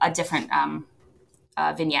get a different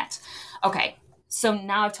vignette. Okay. So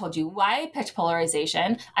now I've told you why I picked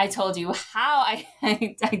polarization. I told you how I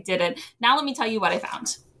did it. Now let me tell you what I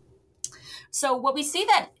found. So what we see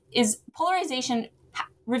that is polarization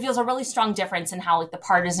reveals a really strong difference in how like the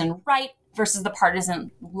partisan right versus the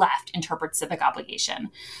partisan left interpret civic obligation.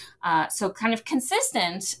 So kind of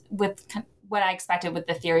consistent with what I expected with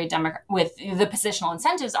the theory with the positional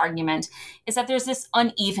incentives argument is that there's this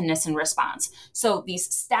unevenness in response. So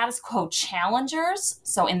these status quo challengers,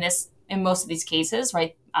 so in most of these cases,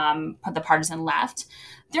 right, the partisan left,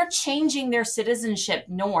 they're changing their citizenship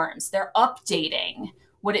norms. They're updating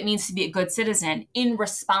what it means to be a good citizen in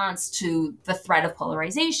response to the threat of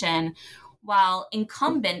polarization, while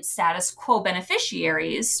incumbent status quo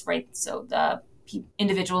beneficiaries, right, so the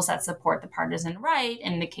individuals that support the partisan right,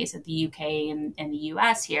 in the case of the UK and the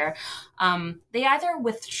US here, they either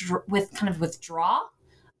withdraw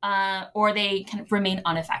or they kind of remain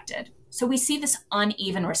unaffected. So we see this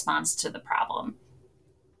uneven response to the problem.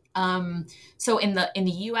 So in the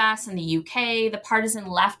US and the UK, the partisan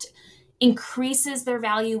left increases their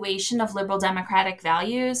valuation of liberal democratic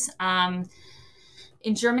values. In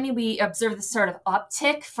Germany, we observe this sort of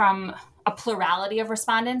uptick from a plurality of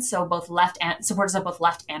respondents. So both supporters of both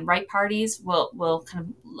left and right parties will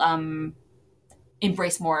kind of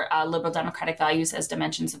embrace more liberal democratic values as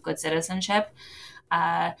dimensions of good citizenship.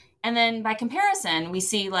 And then by comparison, we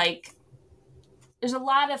see like there's a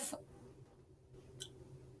lot of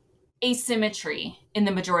asymmetry in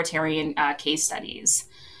the majoritarian case studies.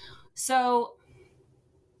 So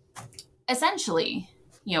essentially,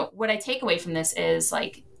 what I take away from this is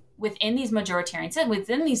like within these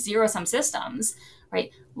within these zero-sum systems,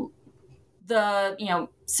 right, the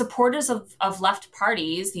supporters of left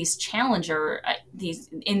parties, these challenger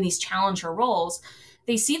roles,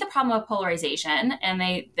 they see the problem of polarization and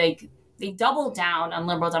they double down on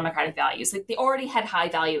liberal democratic values. Like they already had high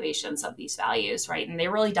valuations of these values, right? And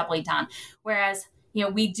they're really doubling down. Whereas,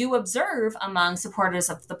 we do observe among supporters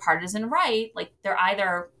of the partisan right, like they're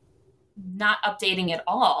either not updating at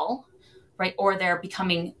all, right? Or they're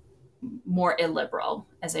becoming more illiberal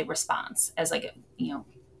as a response, as like,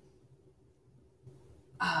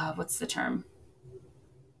 what's the term?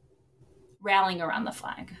 Rallying around the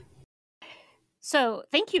flag. So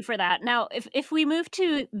thank you for that. Now, if we move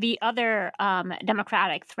to the other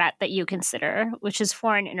democratic threat that you consider, which is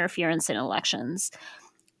foreign interference in elections,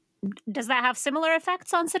 does that have similar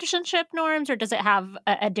effects on citizenship norms, or does it have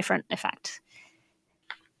a different effect?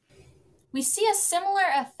 We see a similar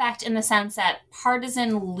effect in the sense that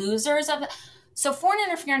partisan losers so foreign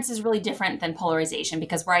interference is really different than polarization,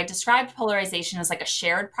 because where I described polarization as like a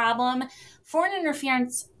shared problem, foreign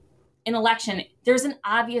interference in election, there's an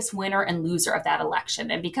obvious winner and loser of that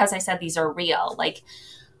election. And because I said these are real, like,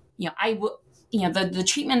 the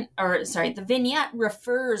treatment, or sorry, the vignette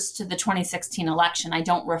refers to the 2016 election. I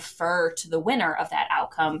don't refer to the winner of that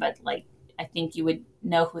outcome, but like, I think you would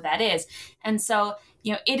know who that is. And so,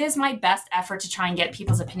 it is my best effort to try and get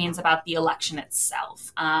people's opinions about the election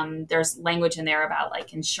itself. There's language in there about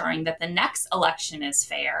like ensuring that the next election is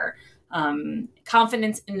fair,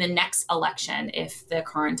 confidence in the next election if the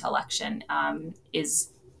current election is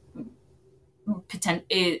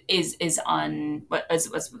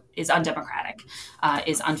undemocratic,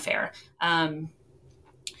 is unfair.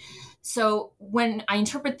 So when I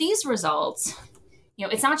interpret these results,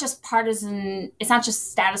 it's not just partisan, it's not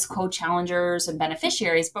just status quo challengers and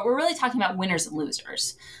beneficiaries, but we're really talking about winners and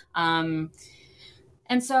losers. And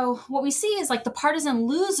so what we see is like the partisan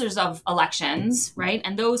losers of elections, right?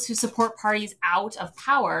 And those who support parties out of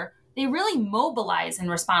power, they really mobilize in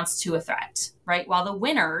response to a threat, right? While the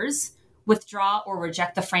winners withdraw or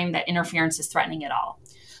reject the frame that interference is threatening at all.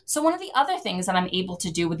 So one of the other things that I'm able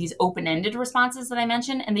to do with these open-ended responses that I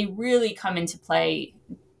mentioned, and they really come into play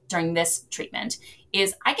during this treatment,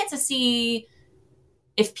 is I get to see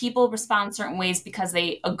if people respond certain ways because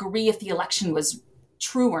they agree if the election was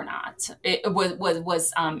true or not, it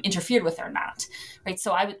was interfered with or not, right?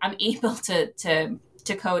 So I'm able to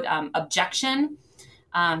code objection.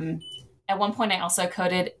 At one point, I also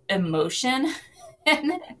coded emotion,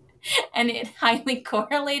 and it highly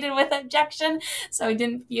correlated with objection, so I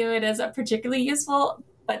didn't view it as a particularly useful.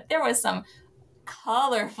 But there was some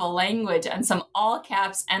colorful language and some all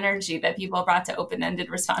caps energy that people brought to open-ended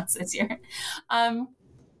responses here.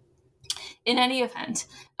 In any event,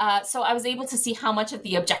 so I was able to see how much of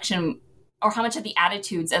the objection or how much of the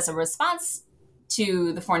attitudes as a response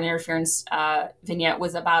to the foreign interference vignette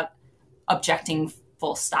was about objecting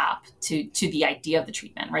full stop to the idea of the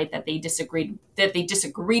treatment, right? That they disagreed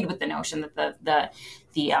with the notion that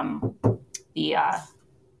the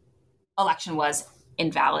election was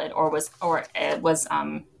invalid or was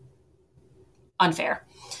unfair,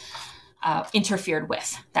 interfered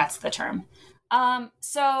with. That's the term.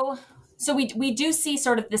 So we do see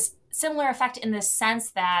sort of this similar effect in the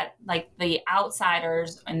sense that like the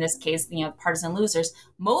outsiders, in this case, partisan losers,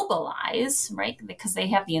 mobilize, right? Because they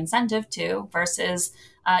have the incentive to, versus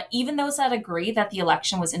even those that agree that the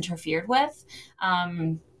election was interfered with,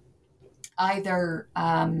 either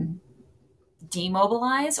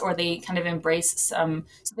demobilize or they kind of embrace so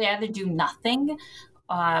they either do nothing,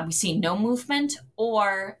 we see no movement,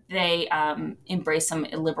 or they embrace some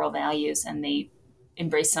illiberal values and they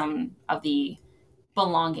embrace some of the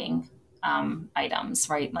belonging items,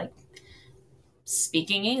 right? Like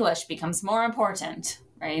speaking English becomes more important,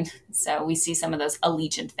 right? So we see some of those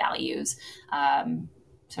allegiant values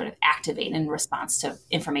sort of activate in response to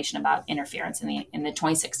information about interference in the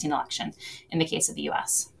 2016 election in the case of the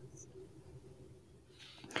U.S.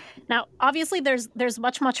 Now, obviously, there's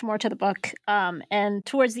much more to the book, and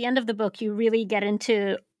towards the end of the book, you really get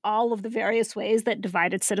into all of the various ways that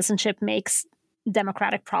divided citizenship makes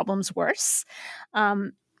democratic problems worse.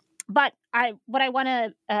 But what I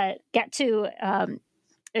want to get to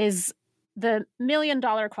is the $1 million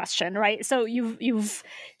question, right? So you've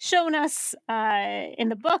shown us in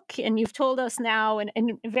the book, and you've told us now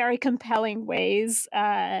in very compelling ways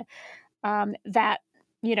that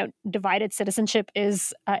divided citizenship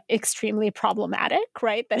is extremely problematic,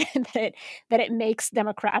 right? That it makes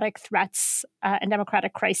democratic threats and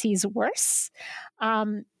democratic crises worse.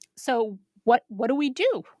 So what do we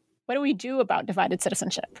do? What do we do about divided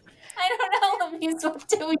citizenship? I don't know, Louise. What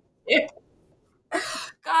do we do?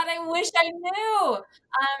 God, I wish I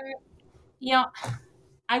knew.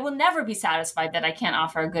 I will never be satisfied that I can't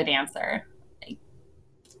offer a good answer.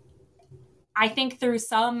 I think through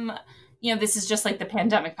some, this is just like the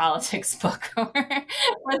pandemic politics book. where I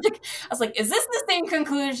was like, is this the same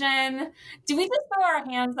conclusion? Do we just throw our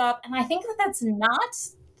hands up? And I think that that's not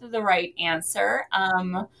the right answer.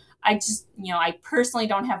 I just, I personally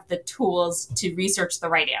don't have the tools to research the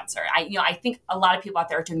right answer. I think a lot of people out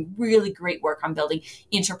there are doing really great work on building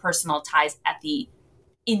interpersonal ties at the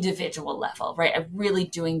individual level, right? Of really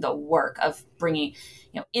doing the work of bringing,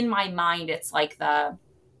 in my mind, it's like the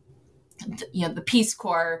Peace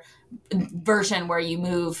Corps version where you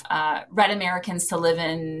move red Americans to live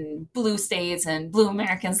in blue states and blue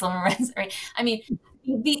Americans to live in red, right? I mean,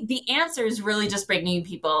 the answer is really just bringing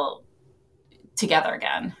people together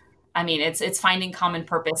again. I mean, it's finding common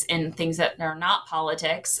purpose in things that are not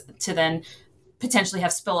politics to then potentially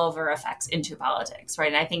have spillover effects into politics, right?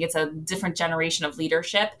 And I think it's a different generation of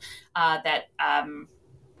leadership that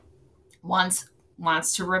wants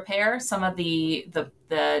to repair some of the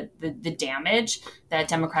damage that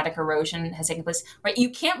democratic erosion has taken place, right? You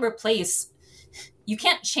can't replace you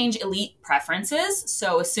can't change elite preferences.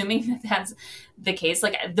 So assuming that that's the case,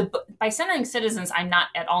 like by centering citizens, I'm not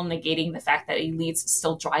at all negating the fact that elites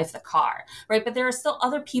still drive the car, right? But there are still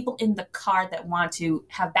other people in the car that want to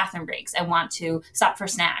have bathroom breaks and want to stop for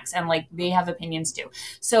snacks, and like they have opinions too.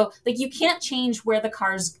 So like you can't change where the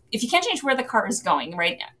car's, if you can't change where the car is going,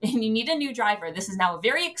 right? And you need a new driver. This is now a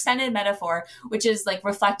very extended metaphor, which is like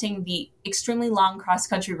reflecting the extremely long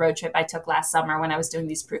cross-country road trip I took last summer when I was doing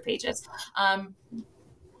these proof pages.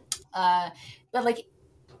 But like,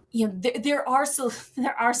 you know, there are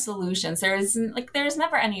solutions. There's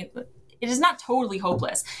never any. It is not totally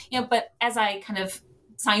hopeless, you know. But as I kind of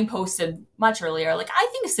signposted much earlier, like I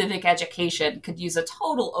think civic education could use a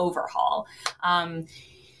total overhaul.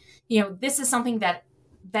 You know, this is something that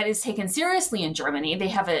is taken seriously in Germany. They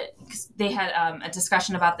had a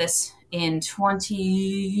discussion about this in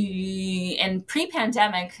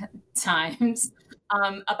pre-pandemic times.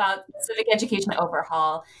 About civic education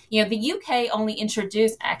overhaul. You know, the UK only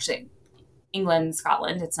introduced, actually, England,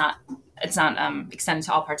 Scotland, it's not extended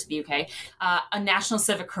to all parts of the UK, a national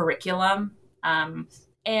civic curriculum.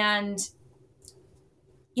 And,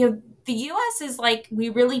 you know, the US is like, we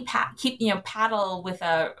really paddle with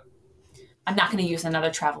a, I'm not going to use another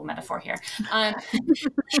travel metaphor here.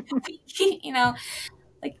 You know,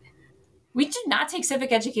 like we do not take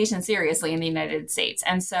civic education seriously in the United States.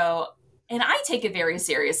 And I take it very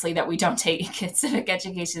seriously that we don't take civic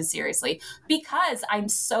education seriously, because I'm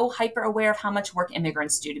so hyper aware of how much work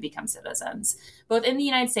immigrants do to become citizens, both in the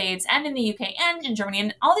United States and in the UK and in Germany,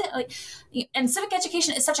 and and civic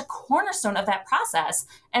education is such a cornerstone of that process.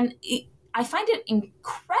 And I find it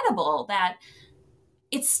incredible that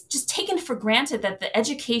it's just taken for granted that the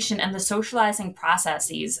education and the socializing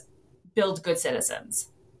processes build good citizens.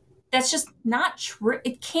 That's just not true.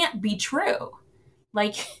 It can't be true.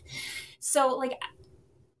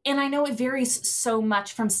 And I know it varies so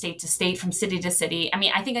much from state to state, from city to city. I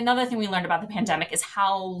mean, I think another thing we learned about the pandemic is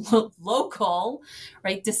how local,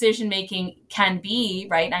 right, decision-making can be,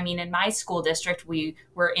 right? I mean, in my school district, we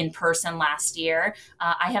were in person last year.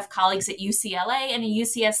 I have colleagues at UCLA and at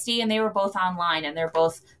UCSD, and they were both online, and they're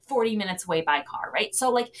both 40 minutes away by car, right?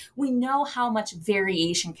 So like we know how much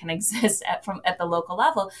variation can exist at the local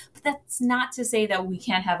level, but that's not to say that we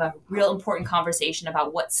can't have a real important conversation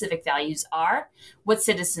about what civic values are, what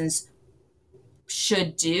citizens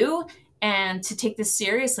should do, and to take this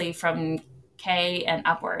seriously from K and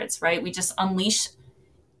upwards, right? We just unleash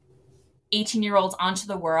 18-year-olds onto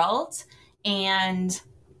the world and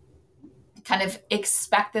kind of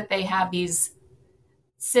expect that they have these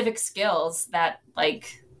civic skills that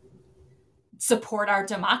like support our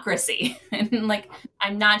democracy. And like,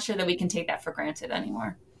 I'm not sure that we can take that for granted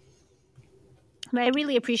anymore. I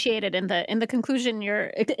really appreciate it in the conclusion,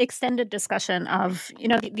 your extended discussion of, you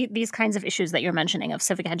know, these kinds of issues that you're mentioning of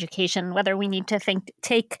civic education, whether we need to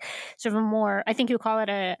take sort of a more, I think you call it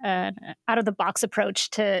a out of the box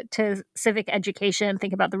approach to civic education,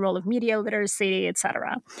 think about the role of media literacy, et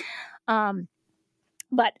cetera.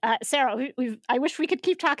 But Sarah, I wish we could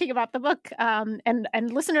keep talking about the book, and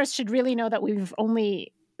listeners should really know that we've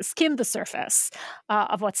only skimmed the surface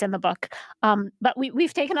of what's in the book. But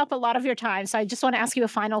we've taken up a lot of your time, so I just want to ask you a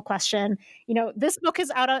final question. You know, this book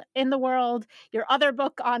is out in the world. Your other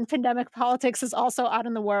book on pandemic politics is also out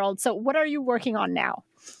in the world. So what are you working on now?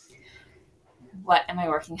 What am I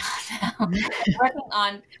working on now? I'm working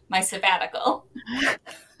on my sabbatical.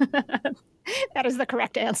 That is the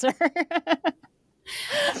correct answer.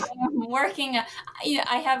 I'm working.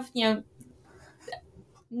 I have,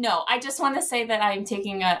 no, I just want to say that I'm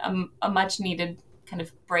taking a much needed kind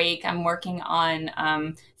of break. I'm working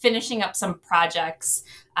on finishing up some projects.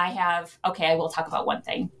 I will talk about one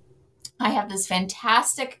thing. I have this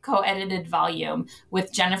fantastic co-edited volume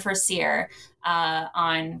with Jennifer Cyr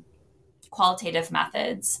on qualitative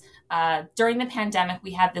methods. During the pandemic,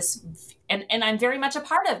 we had this, and I'm very much a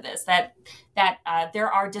part of this, that there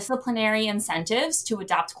are disciplinary incentives to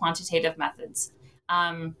adopt quantitative methods,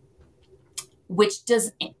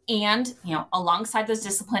 alongside those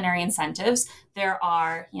disciplinary incentives, there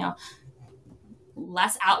are,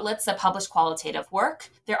 less outlets that publish qualitative work.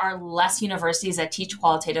 There are less universities that teach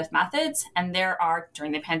qualitative methods. And there are,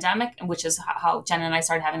 during the pandemic, which is how Jen and I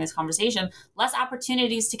started having this conversation, less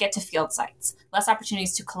opportunities to get to field sites, less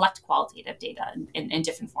opportunities to collect qualitative data in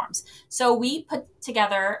different forms. So we put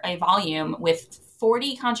together a volume with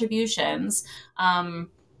 40 contributions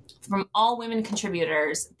from all women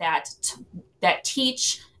contributors that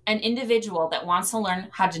teach an individual that wants to learn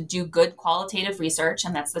how to do good qualitative research,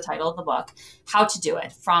 and that's the title of the book, how to do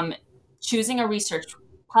it, from choosing a research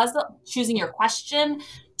puzzle, choosing your question,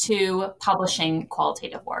 to publishing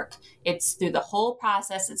qualitative work. It's through the whole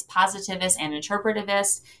process. It's positivist and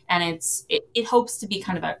interpretivist, and it hopes to be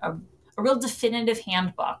kind of a real definitive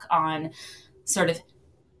handbook on sort of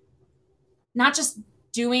not just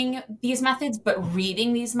doing these methods, but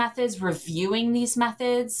reading these methods, reviewing these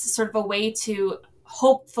methods, sort of a way to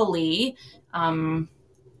hopefully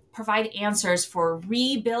provide answers for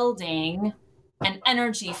rebuilding an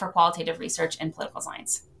energy for qualitative research in political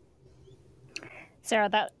science. Sarah,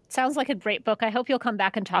 that sounds like a great book. I hope you'll come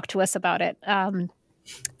back and talk to us about it.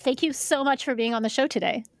 Thank you so much for being on the show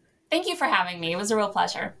today. Thank you for having me. It was a real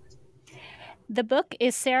pleasure. The book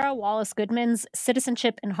is Sarah Wallace Goodman's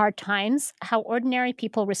Citizenship in Hard Times: How Ordinary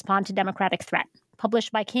People Respond to Democratic Threat,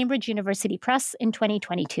 published by Cambridge University Press in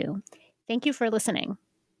 2022. Thank you for listening.